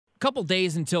Couple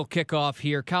days until kickoff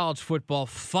here. College football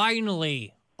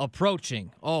finally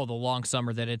approaching. Oh, the long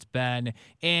summer that it's been.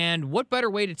 And what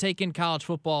better way to take in college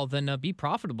football than be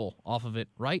profitable off of it,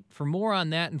 right? For more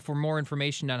on that and for more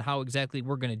information on how exactly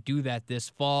we're going to do that this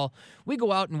fall, we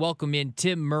go out and welcome in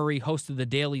Tim Murray, host of the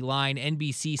Daily Line,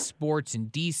 NBC Sports in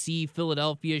D.C.,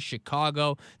 Philadelphia,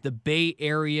 Chicago, the Bay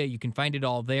Area. You can find it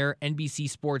all there. NBC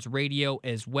Sports Radio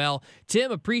as well.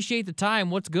 Tim, appreciate the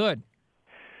time. What's good?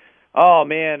 Oh,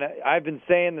 man, I've been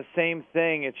saying the same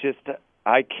thing. It's just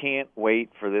I can't wait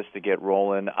for this to get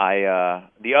rolling.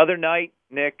 The other night,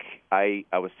 Nick, I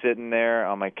was sitting there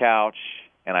on my couch,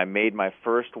 and I made my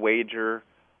first wager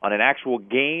on an actual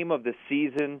game of the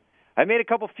season. I made a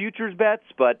couple futures bets,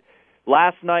 but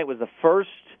last night was the first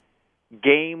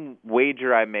game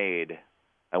wager I made.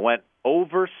 I went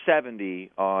over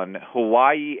 70 on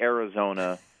Hawaii,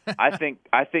 Arizona. I think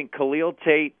Khalil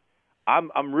Tate,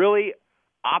 I'm really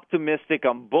optimistic.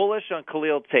 I'm bullish on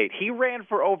Khalil Tate. He ran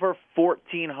for over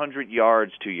 1,400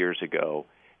 yards 2 years ago,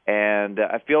 and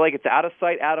I feel like it's out of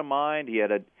sight, out of mind. He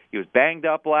was banged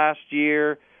up last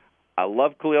year. I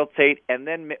love Khalil Tate, and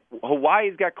then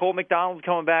Hawaii's got Cole McDonald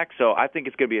coming back, so I think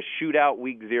it's going to be a shootout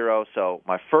week 0. So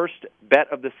my first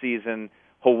bet of the season: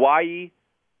 Hawaii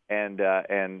and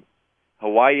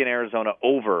Arizona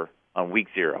over on week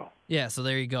 0. Yeah, so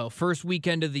there you go. First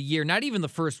weekend of the year. Not even the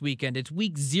first weekend. It's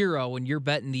week 0, and you're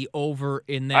betting the over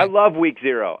in that. I love week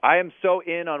 0. I am so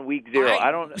in on week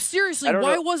 0. Seriously,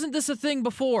 why wasn't this a thing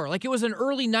before? Like, it was an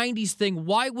early 90s thing.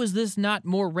 Why was this not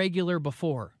more regular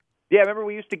before? Yeah, remember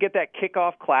we used to get that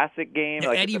kickoff classic game?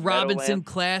 Like Eddie Robinson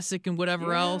Classic and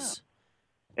whatever else.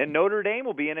 And Notre Dame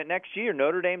will be in it next year.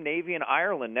 Notre Dame, Navy, and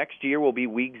Ireland next year will be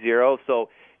week 0. So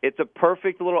it's a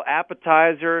perfect little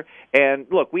appetizer. And,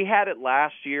 look, we had it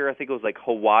last year. I think it was like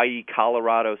Hawaii,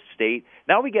 Colorado State.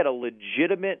 Now we get a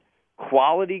legitimate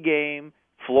quality game,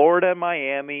 Florida,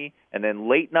 Miami, and then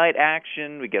late-night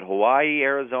action. We get Hawaii,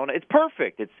 Arizona. It's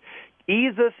perfect. It's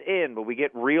ease us in, but we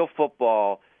get real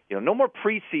football. You know, no more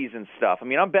preseason stuff. I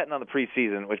mean, I'm betting on the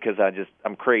preseason because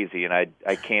I'm crazy and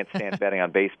I can't stand betting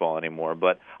on baseball anymore.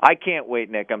 But I can't wait,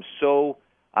 Nick.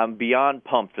 I'm beyond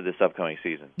pumped for this upcoming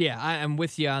season. Yeah, I'm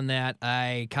with you on that.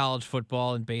 College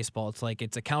football and baseball,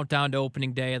 it's a countdown to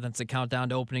opening day, and then it's a countdown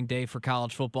to opening day for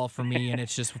college football for me, and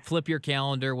it's just flip your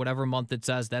calendar, whatever month it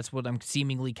says, that's what I'm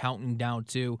seemingly counting down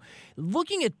to.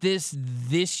 Looking at this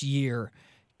year,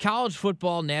 college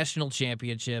football national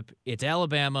championship, it's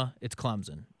Alabama, it's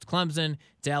Clemson. It's Clemson,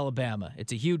 it's Alabama.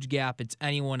 It's a huge gap. It's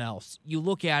anyone else. You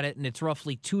look at it, and it's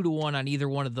roughly 2-1 on either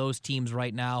one of those teams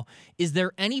right now. Is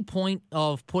there any point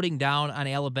of putting down on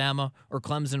Alabama or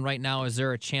Clemson right now? Is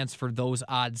there a chance for those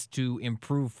odds to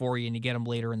improve for you and you get them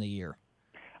later in the year?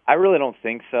 I really don't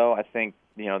think so. I think,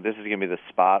 this is going to be the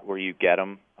spot where you get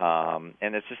them.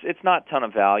 And it's not a ton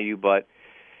of value, but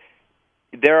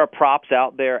there are props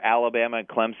out there, Alabama and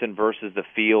Clemson versus the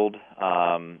field.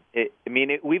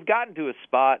 We've gotten to a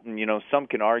spot, and, some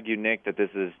can argue, Nick, that this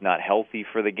is not healthy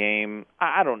for the game.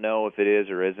 I don't know if it is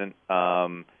or isn't.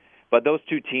 But those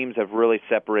two teams have really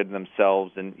separated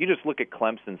themselves. And you just look at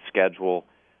Clemson's schedule.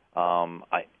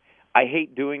 I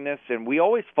hate doing this, and we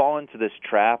always fall into this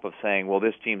trap of saying, well,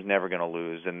 this team's never going to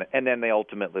lose, and then they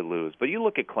ultimately lose. But you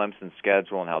look at Clemson's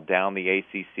schedule and how down the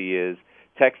ACC is.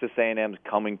 Texas A&M's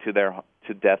coming to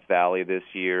Death Valley this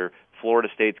year. Florida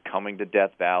State's coming to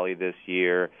Death Valley this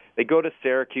year. They go to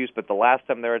Syracuse, but the last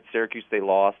time they were at Syracuse, they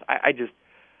lost. I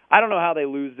don't know how they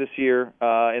lose this year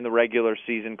in the regular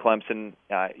season. Clemson,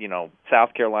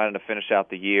 South Carolina to finish out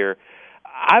the year.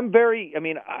 I'm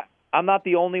not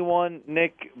the only one,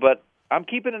 Nick, but I'm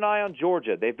keeping an eye on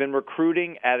Georgia. They've been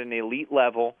recruiting at an elite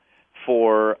level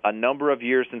for a number of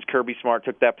years since Kirby Smart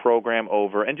took that program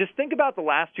over. And just think about the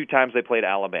last 2 times they played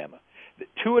Alabama.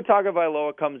 Tua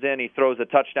Tagovailoa comes in, he throws a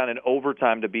touchdown in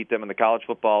overtime to beat them in the college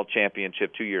football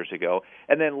championship 2 years ago.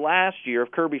 And then last year,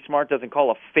 if Kirby Smart doesn't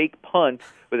call a fake punt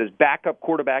with his backup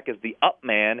quarterback as the up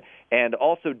man, and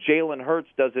also Jalen Hurts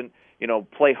doesn't,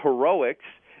 play heroics,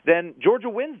 then Georgia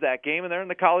wins that game and they're in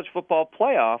the college football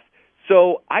playoff.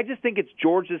 So I just think it's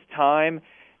Georgia's time.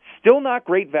 Still not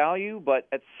great value, but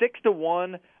at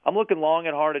 6-1, I'm looking long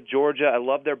and hard at Georgia. I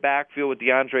love their backfield with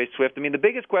DeAndre Swift. The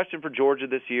biggest question for Georgia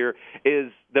this year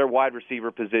is their wide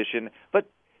receiver position, but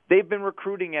they've been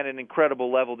recruiting at an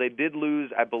incredible level. They did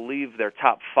lose, I believe, their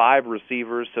top 5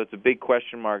 receivers, so it's a big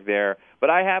question mark there.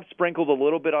 But I have sprinkled a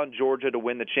little bit on Georgia to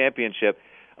win the championship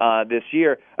this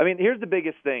year. Here's the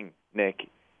biggest thing, Nick,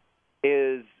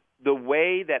 is the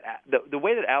way that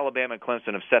Alabama and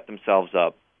Clemson have set themselves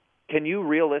up. Can you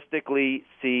realistically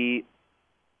see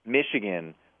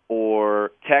Michigan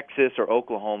or Texas or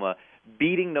Oklahoma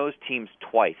beating those teams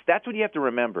twice. That's what you have to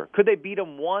remember. Could they beat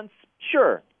them once?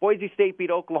 Sure. Boise State beat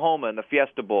Oklahoma in the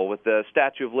Fiesta Bowl with the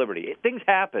Statue of Liberty. Things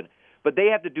happen, but they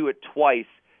have to do it twice.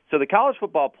 So the college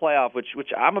football playoff, which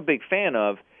I'm a big fan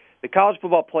of, the college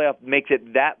football playoff makes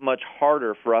it that much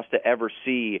harder for us to ever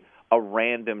see a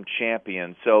random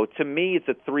champion. So to me, it's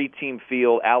a three-team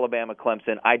field, Alabama,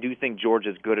 Clemson. I do think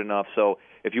Georgia's good enough. So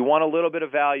if you want a little bit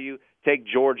of value, take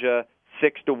Georgia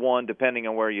 6-1, depending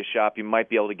on where you shop. You might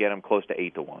be able to get them close to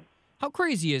 8-1. How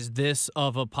crazy is this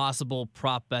of a possible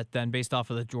prop bet then, based off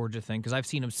of the Georgia thing? Because I've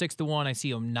seen them 6-1. I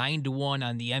see them 9-1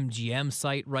 on the MGM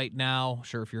site right now.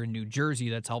 Sure, if you're in New Jersey,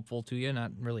 that's helpful to you.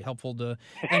 Not really helpful to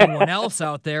anyone else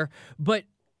out there. But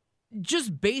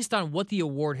just based on what the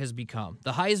award has become,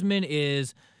 the Heisman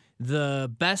is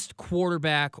the best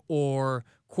quarterback or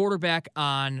quarterback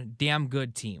on damn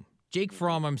good team. Jake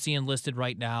Fromm, I'm seeing listed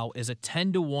right now, is a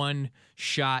 10-1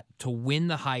 shot to win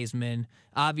the Heisman.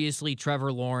 Obviously,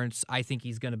 Trevor Lawrence, I think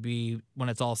he's going to be, when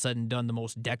it's all said and done, the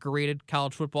most decorated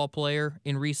college football player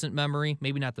in recent memory.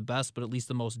 Maybe not the best, but at least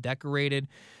the most decorated.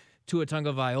 Tua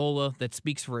Tagovailoa, that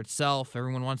speaks for itself.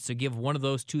 Everyone wants to give one of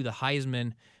those two the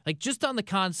Heisman. Like, just on the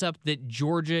concept that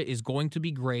Georgia is going to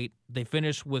be great. They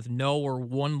finish with no or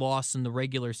one loss in the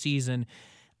regular season.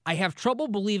 I have trouble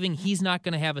believing he's not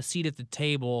going to have a seat at the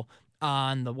table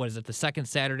on the second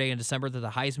Saturday in December that the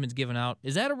Heisman's given out.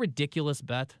 Is that a ridiculous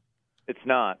bet? It's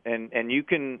not. And you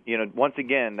can, once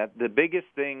again, that the biggest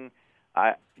thing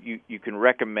you can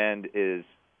recommend is,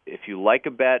 if you like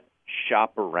a bet,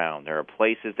 shop around. There are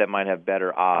places that might have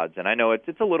better odds. And I know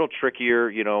it's a little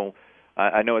trickier,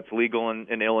 I know it's legal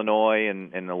in Illinois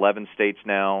and in 11 states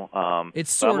now.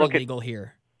 It's sort of legal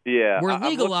here. Yeah. We're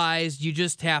legalized. You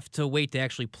just have to wait to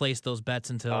actually place those bets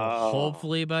until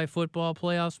hopefully by football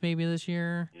playoffs maybe this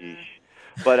year.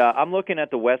 But I'm looking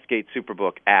at the Westgate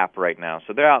Superbook app right now.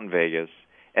 So they're out in Vegas,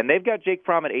 and they've got Jake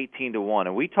Fromm at 18-1.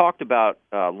 And we talked about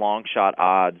long shot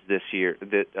odds this year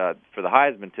for the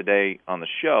Heisman today on the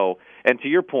show. And to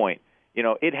your point,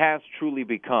 it has truly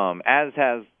become, as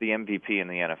has the MVP in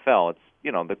the NFL, it's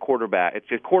the quarterback. It's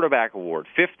a quarterback award.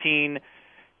 15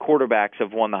 quarterbacks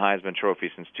have won the Heisman Trophy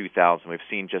since 2000. We've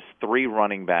seen just 3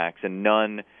 running backs and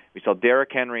none. We saw Derrick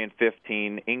Henry in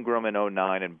 15, Ingram in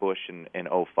 09, and Bush in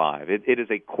 05. It is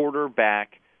a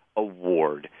quarterback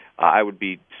award. I would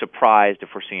be surprised if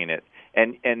we're seeing it.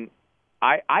 And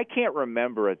I can't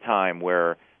remember a time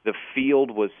where the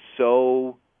field was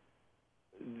so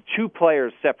 – 2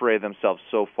 players separated themselves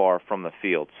so far from the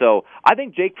field. So I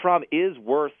think Jake Fromm is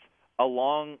worth a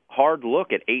long, hard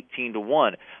look at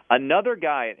 18-1. Another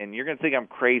guy, and you're going to think I'm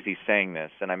crazy saying this,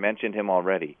 and I mentioned him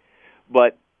already,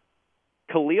 but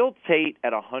Khalil Tate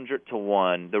at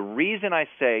 100-1, the reason I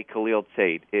say Khalil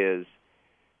Tate is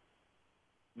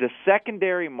the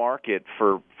secondary market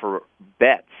for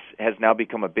bets has now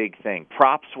become a big thing.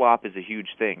 Prop swap is a huge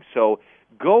thing. So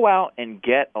go out and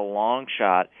get a long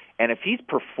shot, and if he's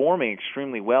performing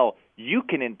extremely well, you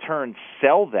can in turn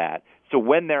sell that. So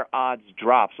when their odds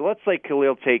drop, so let's say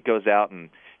Khalil Tate goes out and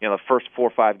the first 4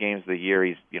 or 5 games of the year,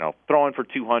 he's throwing for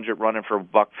 200, running for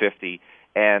 $150,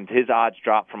 and his odds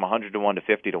drop from 100-1 to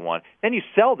 50-1. Then you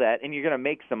sell that, and you're going to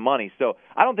make some money. So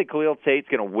I don't think Khalil Tate's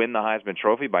going to win the Heisman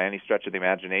Trophy by any stretch of the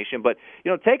imagination. But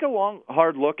take a long,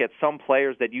 hard look at some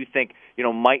players that you think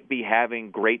might be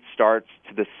having great starts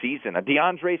to the season.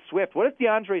 DeAndre Swift. What if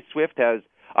DeAndre Swift has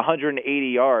 180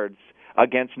 yards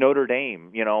against Notre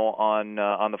Dame, on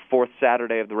the 4th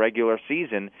Saturday of the regular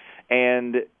season,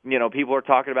 and people are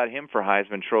talking about him for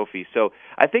Heisman Trophy. So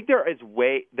I think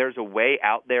there's a way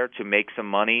out there to make some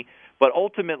money, but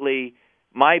ultimately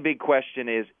my big question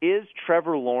is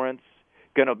Trevor Lawrence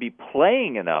going to be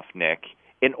playing enough, Nick,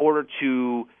 in order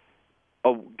to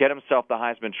get himself the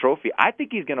Heisman Trophy? I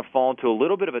think he's going to fall into a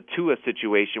little bit of a Tua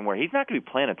situation where he's not going to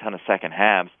be playing a ton of second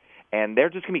halves, and they're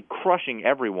just going to be crushing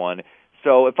everyone.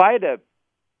 So if I had to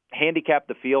handicap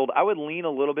the field, I would lean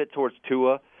a little bit towards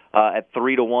Tua at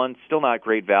 3-1. Still not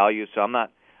great value, so I'm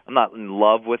not in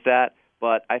love with that.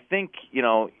 But I think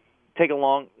take a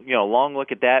long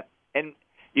look at that, and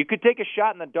you could take a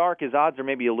shot in the dark. His odds are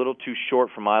maybe a little too short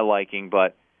for my liking.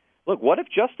 But look, what if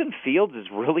Justin Fields is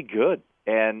really good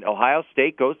and Ohio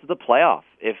State goes to the playoff?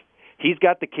 If he's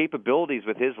got the capabilities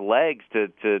with his legs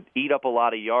to eat up a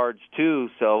lot of yards too,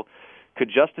 so. Could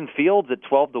Justin Fields at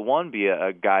 12-1 be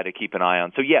a guy to keep an eye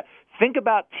on? So, yeah, think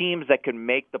about teams that can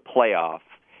make the playoff,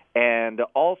 and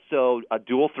also a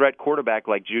dual-threat quarterback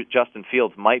like Justin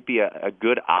Fields might be a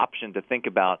good option to think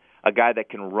about, a guy that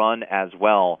can run as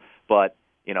well. But,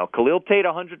 Khalil Tate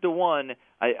 100-1,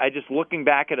 I just looking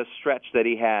back at a stretch that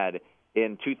he had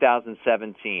in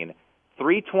 2017,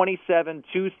 327,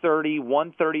 230,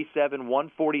 137,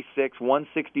 146,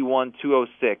 161,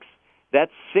 206.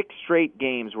 That's 6 straight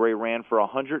games where he ran for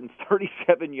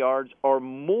 137 yards or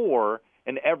more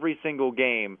in every single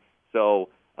game. So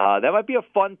that might be a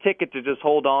fun ticket to just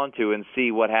hold on to and see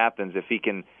what happens if he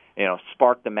can,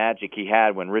 spark the magic he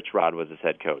had when Rich Rod was his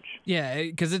head coach. Yeah,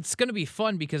 because it's going to be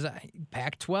fun because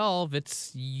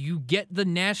Pac-12, you get the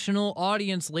national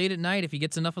audience late at night if he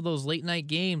gets enough of those late night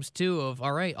games too of,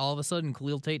 all right, all of a sudden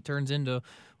Khalil Tate turns into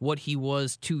what he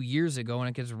was 2 years ago, and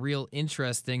it gets real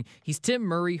interesting. He's Tim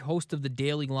Murray, host of The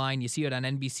Daily Line. You see it on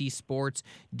NBC Sports,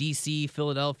 D.C.,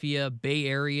 Philadelphia, Bay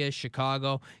Area,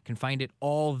 Chicago. You can find it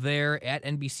all there at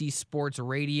NBC Sports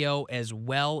Radio, as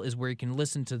well as where you can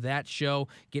listen to that show,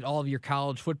 get all of your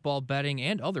college football betting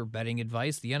and other betting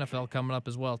advice. The NFL coming up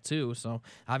as well, too. So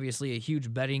obviously a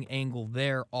huge betting angle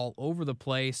there all over the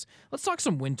place. Let's talk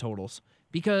some win totals.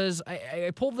 Because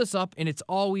I pulled this up, and it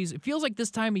feels like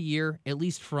this time of year, at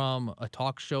least from a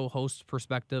talk show host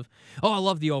perspective, I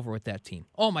love the over with that team.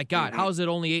 Oh, my God, how is it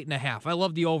only 8.5? I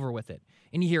love the over with it.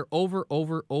 And you hear over. Love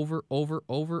them,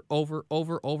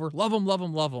 love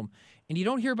them, love them. And you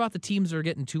don't hear about the teams that are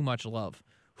getting too much love.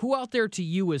 Who out there to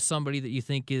you is somebody that you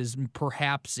think is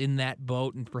perhaps in that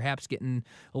boat and perhaps getting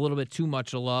a little bit too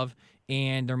much love,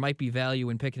 and there might be value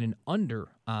in picking an under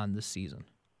on this season?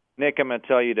 Nick, I'm going to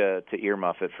tell you to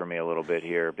earmuff it for me a little bit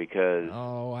here because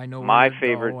I know my where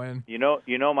favorite. Going. You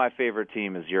know my favorite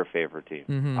team is your favorite team.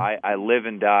 Mm-hmm. I live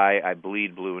and die. I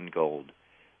bleed blue and gold.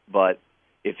 But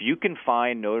if you can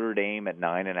find Notre Dame at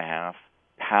 9.5,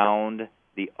 pound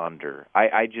the under.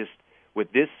 I just,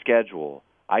 with this schedule,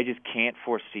 I just can't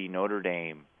foresee Notre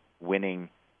Dame winning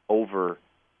over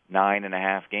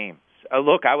 9.5 games.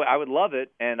 Look, I would love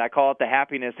it, and I call it the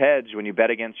happiness hedge when you bet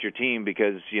against your team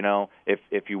because,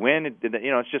 if you win,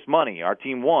 it's just money. Our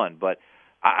team won. But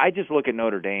I just look at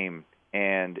Notre Dame,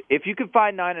 and if you could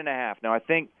find 9.5, now I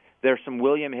think there's some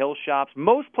William Hill shops.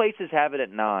 Most places have it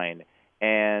at 9,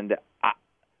 and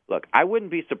I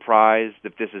wouldn't be surprised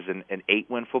if this is an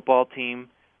 8-win football team.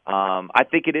 I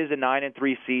think it is a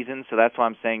 9-3 season, so that's why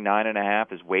I'm saying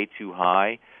 9.5 is way too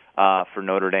high for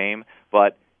Notre Dame.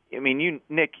 But I mean,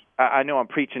 Nick, I know I'm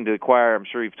preaching to the choir. I'm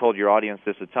sure you've told your audience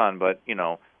this a ton, but,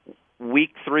 week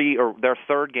 3 or their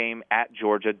third game at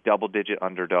Georgia, double-digit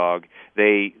underdog.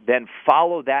 They then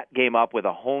follow that game up with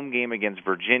a home game against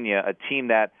Virginia, a team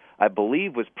that I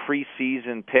believe was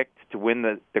preseason picked to win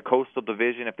the Coastal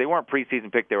Division. If they weren't preseason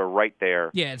picked, they were right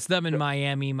there. Yeah, it's them and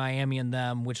Miami and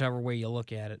them, whichever way you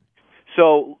look at it.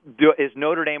 So is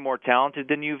Notre Dame more talented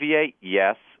than UVA?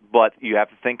 Yes, but you have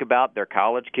to think about their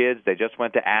college kids. They just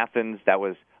went to Athens. That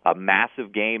was a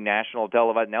massive game, national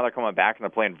televised. Now they're coming back and they're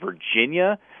playing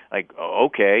Virginia. Like,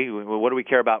 okay, what do we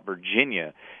care about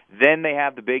Virginia? Then they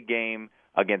have the big game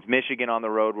against Michigan on the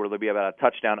road where they'll be about a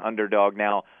touchdown underdog.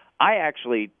 Now, I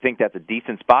actually think that's a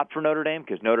decent spot for Notre Dame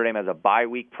because Notre Dame has a bye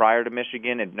week prior to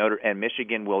Michigan, and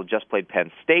Michigan will just play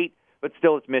Penn State. But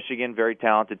still, it's Michigan, very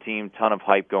talented team, ton of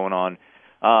hype going on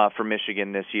for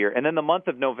Michigan this year. And then the month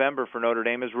of November for Notre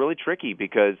Dame is really tricky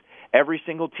because every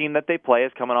single team that they play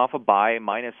is coming off a bye,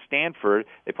 minus Stanford.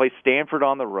 They play Stanford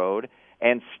on the road,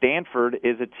 and Stanford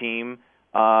is a team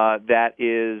that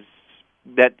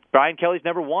Brian Kelly's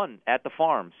never won at the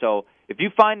Farm. So if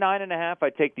you find 9.5, I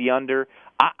take the under.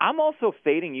 I'm also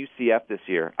fading UCF this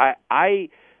year.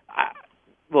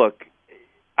 Look.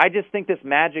 I just think this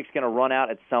magic's going to run out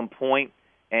at some point,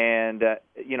 and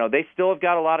they still have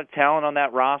got a lot of talent on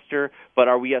that roster. But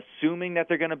are we assuming that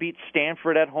they're going to beat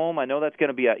Stanford at home? I know that's going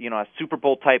to be a Super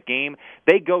Bowl type game.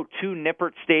 They go to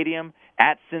Nippert Stadium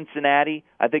at Cincinnati.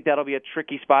 I think that'll be a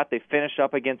tricky spot. They finish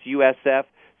up against USF.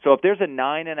 So if there's a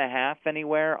 9.5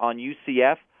 anywhere on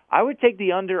UCF, I would take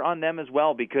the under on them as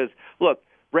well because look,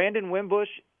 Brandon Wimbush,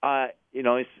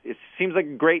 it seems like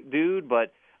a great dude,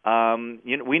 but.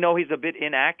 We know he's a bit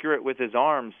inaccurate with his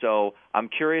arm, so I'm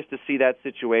curious to see that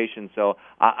situation. So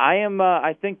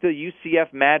I think the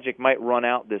UCF magic might run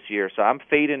out this year, so I'm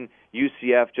fading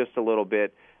UCF just a little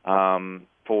bit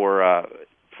for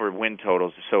win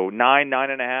totals. So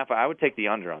 9.5. I would take the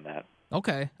under on that.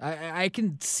 Okay, I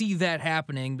can see that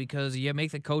happening because you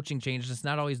make the coaching changes. It's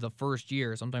not always the first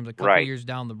year; sometimes a couple years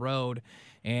down the road.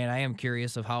 And I am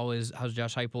curious of how's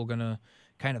Josh Heupel going to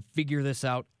kind of figure this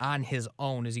out on his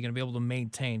own. Is he going to be able to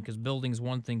maintain? Because building's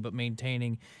one thing, but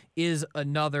maintaining is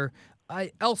another.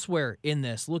 Elsewhere in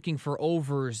this, looking for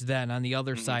overs then on the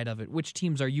other side of it, which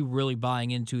teams are you really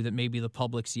buying into that maybe the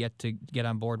public's yet to get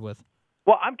on board with?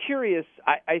 Well, I'm curious.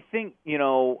 I think,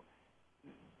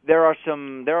 there are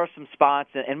some spots,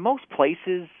 and most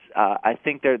places I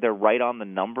think they're right on the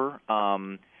number.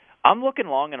 I'm looking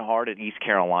long and hard at East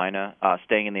Carolina,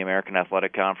 staying in the American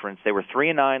Athletic Conference. They were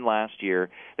 3-9 last year.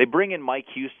 They bring in Mike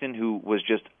Houston, who was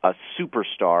just a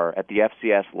superstar at the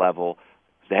FCS level.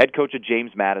 The head coach of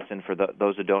James Madison, for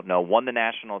those who don't know, won the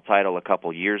national title a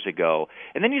couple years ago.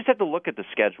 And then you just have to look at the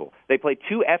schedule. They play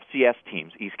 2 FCS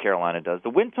teams, East Carolina does. The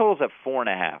win total's at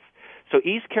 4.5. So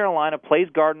East Carolina plays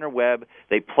Gardner-Webb.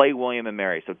 They play William &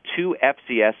 Mary. So 2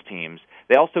 FCS teams.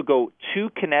 They also go to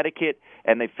Connecticut,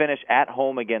 and they finish at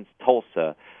home against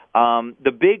Tulsa.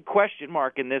 The big question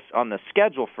mark in this on the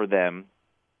schedule for them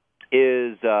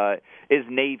is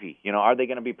Navy. You know, are they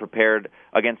going to be prepared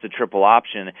against a triple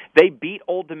option? They beat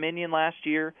Old Dominion last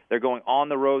year. They're going on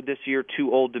the road this year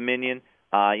to Old Dominion.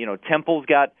 Temple's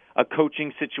got a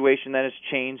coaching situation that has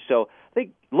changed. So they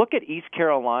look at East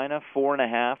Carolina,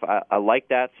 4.5. I like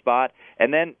that spot.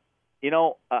 And then,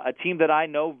 a team that I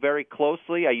know very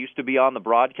closely, I used to be on the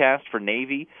broadcast for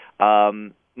Navy.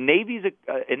 Navy's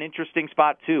an interesting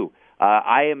spot, too.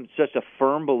 I am such a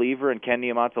firm believer in Ken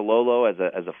Niumatalolo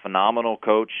as a phenomenal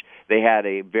coach. They had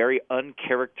a very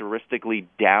uncharacteristically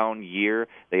down year.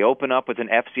 They open up with an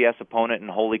FCS opponent in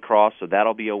Holy Cross, so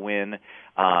that'll be a win.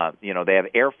 They have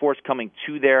Air Force coming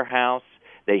to their house.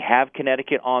 They have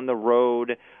Connecticut on the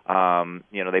road.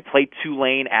 They play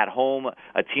Tulane at home,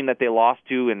 a team that they lost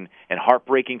to in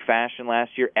heartbreaking fashion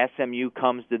last year. SMU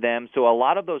comes to them. So a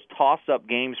lot of those toss-up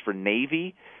games for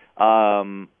Navy,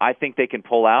 I think they can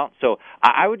pull out. So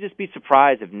I would just be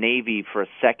surprised if Navy, for a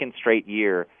second straight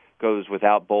year, goes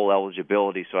without bowl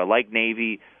eligibility. So I like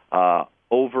Navy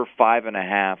over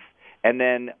 5.5. And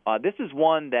then this is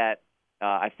one that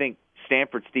I think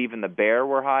Stanford Steve and the Bear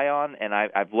were high on, and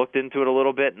I've looked into it a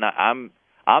little bit, and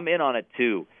I'm in on it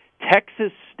too.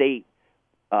 Texas State,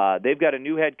 they've got a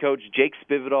new head coach, Jake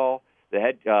Spividal,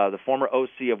 the former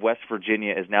OC of West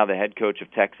Virginia, is now the head coach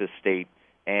of Texas State,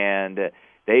 and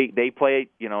they play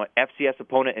an FCS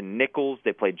opponent in Nichols.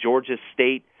 They play Georgia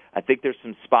State. I think there's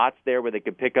some spots there where they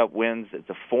could pick up wins. It's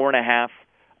a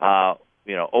 4.5,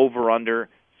 over under.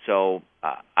 So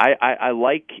I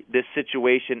like this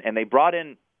situation, and they brought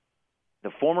in the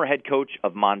former head coach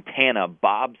of Montana,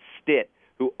 Bob Stitt,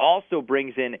 who also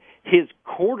brings in his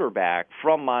quarterback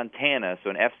from Montana,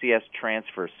 so an FCS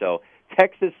transfer. So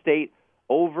Texas State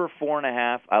over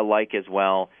 4.5 I like as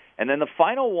well. And then the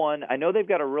final one, I know they've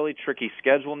got a really tricky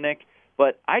schedule, Nick,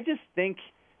 but I just think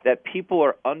that people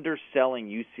are underselling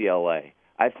UCLA.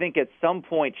 I think at some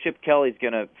point Chip Kelly's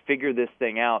going to figure this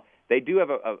thing out. They do have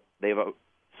a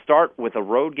start with a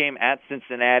road game at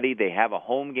Cincinnati. They have a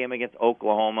home game against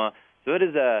Oklahoma. So it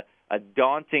is a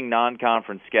daunting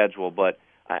non-conference schedule, but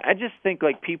I just think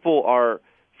people are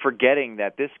forgetting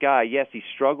that this guy, yes, he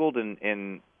struggled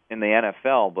in the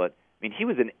NFL, but he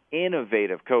was an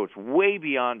innovative coach way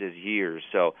beyond his years.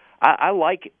 So I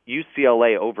like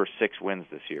UCLA over 6 wins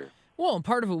this year. Well, and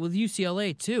part of it with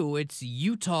UCLA, too, it's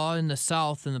Utah in the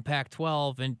South in the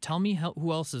Pac-12, and tell me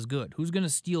who else is good. Who's going to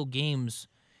steal games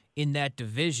in that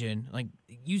division? Like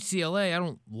UCLA, I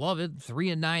don't love it.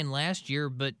 3-9 last year,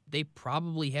 but they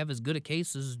probably have as good a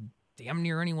case as damn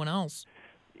near anyone else.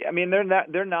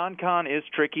 Their non-con is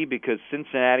tricky because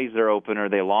Cincinnati's their opener.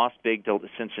 They lost big to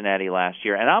Cincinnati last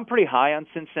year, and I'm pretty high on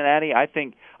Cincinnati. I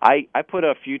think I put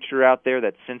a future out there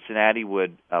that Cincinnati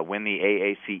would win the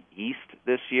AAC East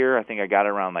this year. I think I got it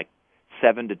around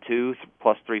 7-2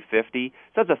 plus 350.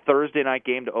 So that's a Thursday night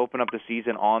game to open up the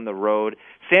season on the road.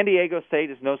 San Diego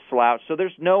State is no slouch, so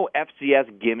there's no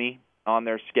FCS gimme on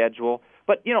their schedule.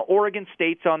 But Oregon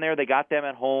State's on there. They got them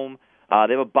at home.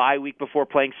 They have a bye week before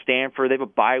playing Stanford. They have a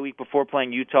bye week before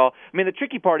playing Utah. The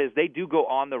tricky part is they do go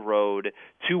on the road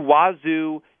to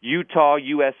Wazoo, Utah,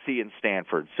 USC, and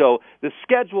Stanford. So the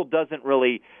schedule doesn't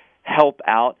really help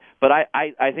out. But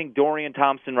I think Dorian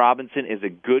Thompson-Robinson is a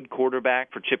good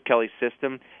quarterback for Chip Kelly's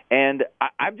system. And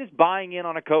I'm just buying in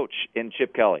on a coach in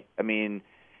Chip Kelly.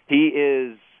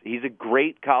 He's a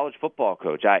great college football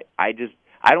coach. I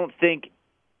don't think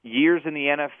years in the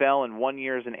NFL and 1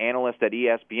 year as an analyst at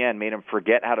ESPN made him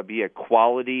forget how to be a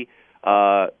quality,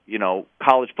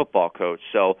 college football coach.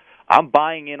 So I'm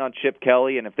buying in on Chip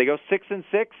Kelly, and if they go 6-6,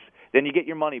 then you get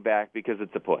your money back because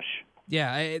it's a push.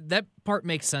 Yeah, that part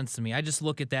makes sense to me. I just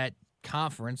look at that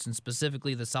conference and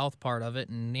specifically the South part of it,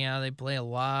 and they play a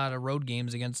lot of road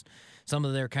games against some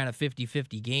of their kind of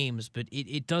 50-50 games, but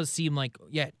it does seem like,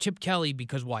 Chip Kelly,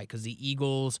 because why? Because the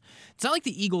Eagles, it's not like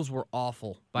the Eagles were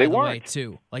awful, by the way,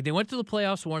 too. They went to the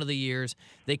playoffs one of the years.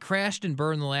 They crashed and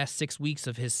burned the last 6 weeks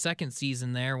of his second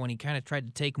season there when he kind of tried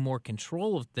to take more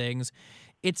control of things.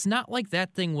 It's not like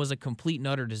that thing was a complete and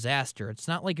utter disaster. It's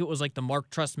not like it was like the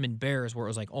Mark Trestman Bears where it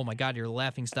was like, oh my God, you're the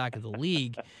laughingstock of the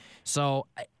league. So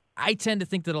I tend to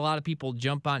think that a lot of people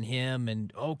jump on him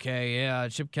and, okay, yeah,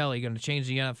 Chip Kelly going to change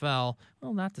the NFL.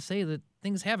 Well, not to say that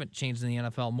things haven't changed in the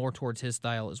NFL more towards his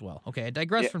style as well. Okay, I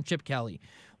digress from Chip Kelly.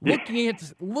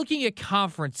 Looking at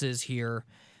conferences here,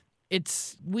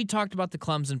 we talked about the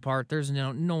Clemson part. There's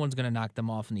no one's going to knock them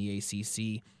off in the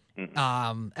ACC.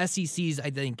 SEC's,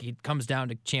 I think it comes down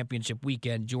to championship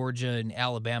weekend. Georgia and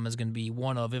Alabama is going to be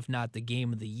one of, if not the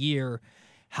game of the year.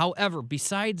 However,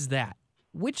 besides that,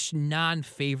 which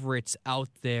non-favorites out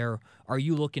there are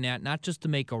you looking at, not just to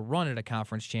make a run at a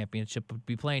conference championship, but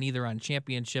be playing either on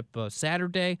championship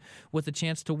Saturday with a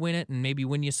chance to win it and maybe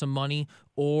win you some money,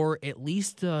 or at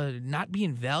least not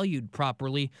being valued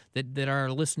properly that our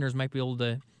listeners might be able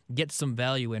to get some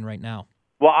value in right now?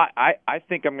 Well, I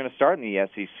think I'm going to start in the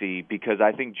SEC because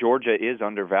I think Georgia is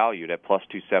undervalued at plus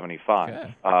 275.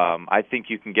 Okay. I think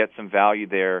you can get some value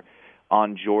there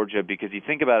on Georgia because you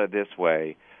think about it this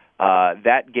way.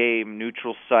 That game,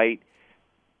 neutral site,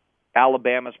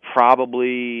 Alabama's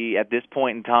probably, at this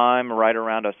point in time, right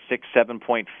around a 6-7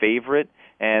 point favorite.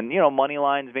 And, money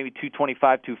lines maybe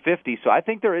 225, 250. So I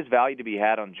think there is value to be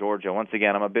had on Georgia. Once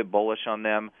again, I'm a bit bullish on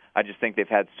them. I just think they've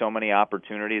had so many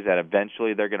opportunities that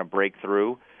eventually they're going to break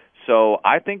through. So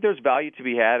I think there's value to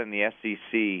be had in the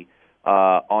SEC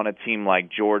on a team like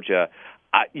Georgia.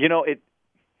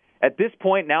 At this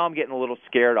point, now I'm getting a little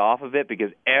scared off of it because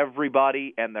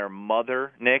everybody and their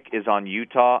mother, Nick, is on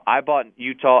Utah. I bought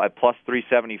Utah at plus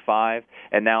 375,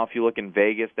 and now if you look in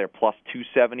Vegas, they're plus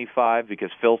 275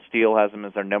 because Phil Steele has them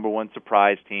as their number one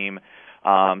surprise team.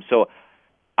 So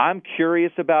I'm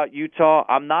curious about Utah.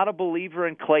 I'm not a believer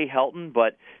in Clay Helton,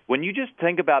 but when you just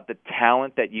think about the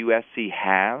talent that USC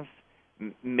has,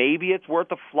 maybe it's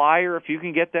worth a flyer if you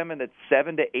can get them in that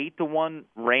 7 to 8 to 1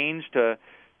 range to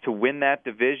win that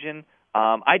division.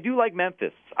 I do like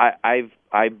Memphis. I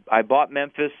bought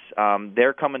Memphis.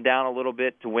 They're coming down a little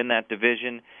bit to win that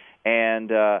division,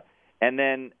 and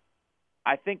then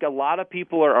I think a lot of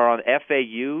people are on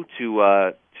FAU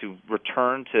to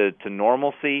return to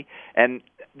normalcy, and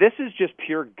this is just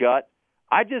pure gut.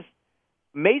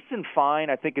 Mason Fine,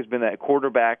 I think, has been a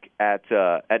quarterback at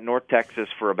North Texas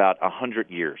for about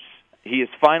 100 years. He is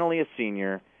finally a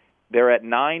senior. They're at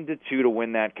 9-2 to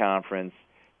win that conference.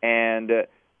 And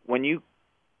when you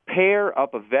pair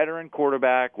up a veteran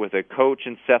quarterback with a coach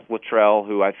in Seth Luttrell,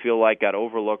 who I feel like got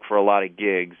overlooked for a lot of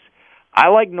gigs, I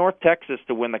like North Texas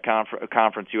to win the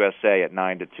Conference USA at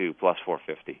 9-2 plus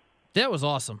 450. That was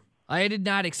awesome. I did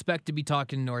not expect to be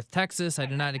talking North Texas. I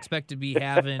did not expect to be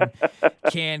having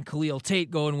can Khalil Tate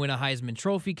go and win a Heisman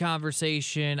Trophy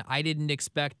conversation. I didn't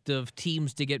expect of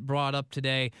teams to get brought up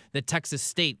today that Texas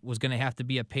State was going to have to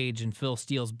be a page in Phil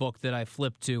Steele's book that I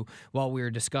flipped to while we were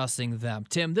discussing them.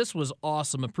 Tim, this was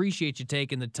awesome. Appreciate you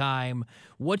taking the time.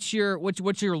 What's your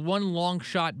one long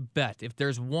shot bet? If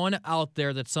there's one out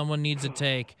there that someone needs to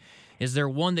take, is there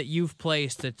one that you've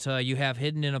placed that you have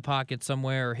hidden in a pocket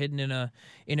somewhere or hidden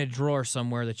in a drawer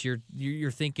somewhere that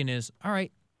you're thinking is, all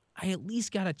right, I at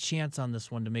least got a chance on this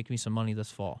one to make me some money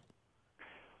this fall?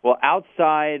 Well,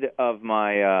 outside of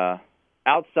my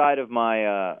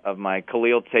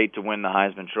Khalil Tate to win the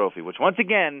Heisman Trophy, which once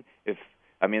again, this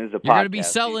is a podcast. You're going to be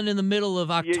selling in the middle of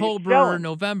October or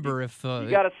November. You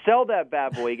got to sell that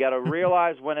bad boy. You got to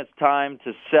realize when it's time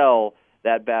to sell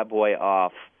that bad boy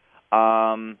off.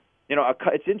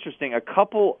 It's interesting. A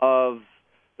couple of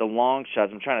the long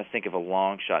shots. I'm trying to think of a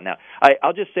long shot now.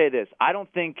 I'll just say this. I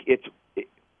don't think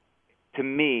to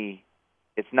me,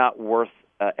 it's not worth.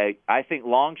 I think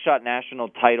long shot national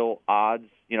title odds.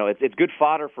 It's good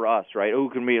fodder for us, right? Who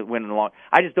can we win in the long?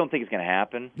 I just don't think it's going to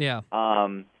happen. Yeah.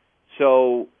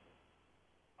 So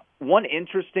one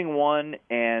interesting one,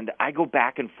 and I go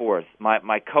back and forth.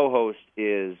 My co-host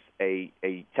is a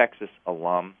Texas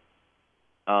alum.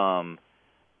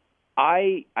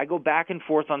 I go back and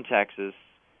forth on Texas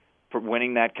for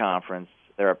winning that conference.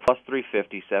 They're at plus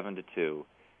 350, 7-2.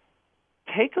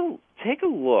 Take a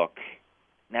look.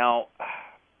 Now,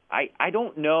 I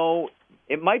don't know.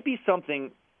 It might be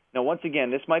something. Now, once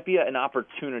again, this might be an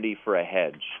opportunity for a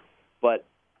hedge, but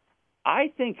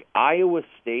I think Iowa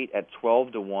State at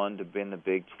 12-1 to win the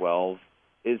Big 12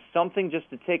 is something just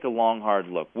to take a long, hard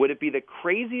look. Would it be the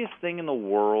craziest thing in the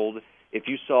world if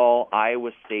you saw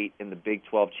Iowa State in the Big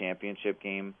 12 championship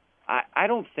game? I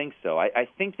don't think so. I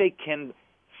think they can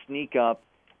sneak up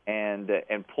and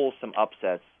pull some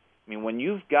upsets. I mean, when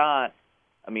you've got,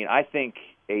 I think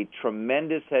a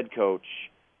tremendous head coach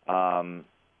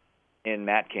in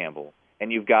Matt Campbell,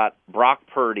 and you've got Brock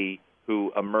Purdy,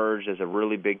 who emerged as a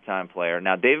really big-time player.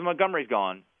 Now, David Montgomery's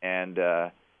gone, and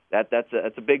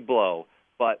that's a big blow.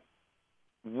 But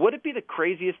would it be the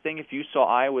craziest thing if you saw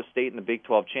Iowa State in the Big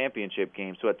 12 championship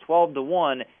game? So at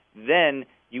 12-1, then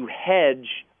you hedge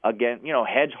again,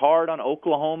 hedge hard on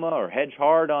Oklahoma or hedge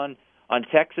hard on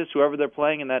Texas, whoever they're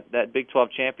playing in that Big 12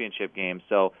 championship game.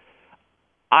 So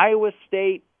Iowa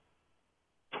State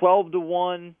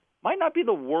 12-1 might not be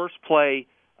the worst play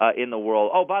in the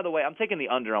world. Oh, by the way, I'm taking the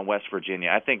under on West Virginia.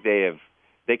 I think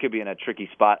they could be in a tricky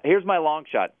spot. Here's my long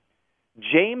shot.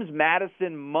 James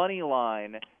Madison money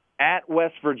line at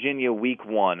West Virginia week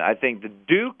 1. I think the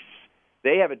Dukes,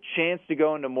 they have a chance to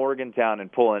go into Morgantown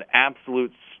and pull an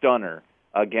absolute stunner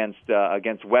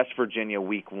against West Virginia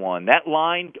week 1. That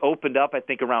line opened up, I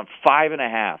think, around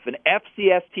 5.5. An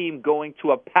FCS team going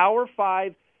to a Power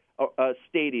 5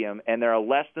 stadium, and they're a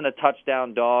less than a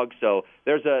touchdown dog. So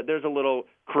there's a little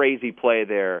crazy play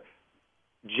there.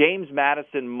 James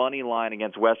Madison money line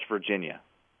against West Virginia.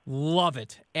 Love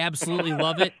it. Absolutely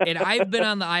love it. And I've been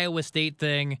on the Iowa State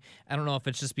thing. I don't know if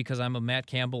it's just because I'm a Matt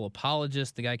Campbell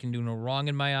apologist. The guy can do no wrong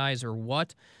in my eyes or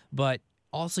what. But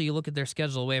also you look at their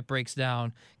schedule, the way it breaks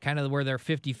down, kind of where their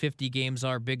 50-50 games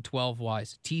are Big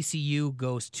 12-wise. TCU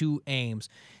goes to Ames.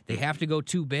 They have to go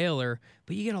to Baylor,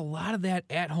 but you get a lot of that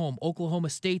at home.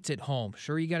 Oklahoma State's at home.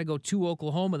 Sure, you got to go to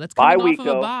Oklahoma. That's coming off of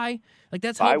a bye. Like,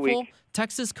 that's helpful.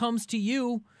 Texas comes to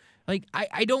you. Like,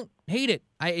 I don't hate it.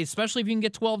 Especially if you can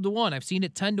get 12-1. I've seen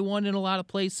it 10-1 in a lot of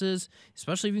places.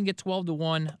 Especially if you can get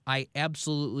 12-1. I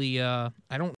absolutely, I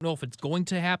don't know if it's going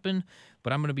to happen,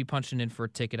 but I'm going to be punching in for a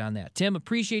ticket on that. Tim,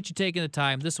 appreciate you taking the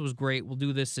time. This was great. We'll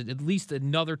do this at least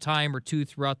another time or two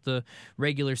throughout the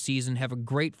regular season. Have a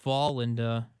great fall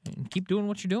and keep doing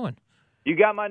what you're doing. You got my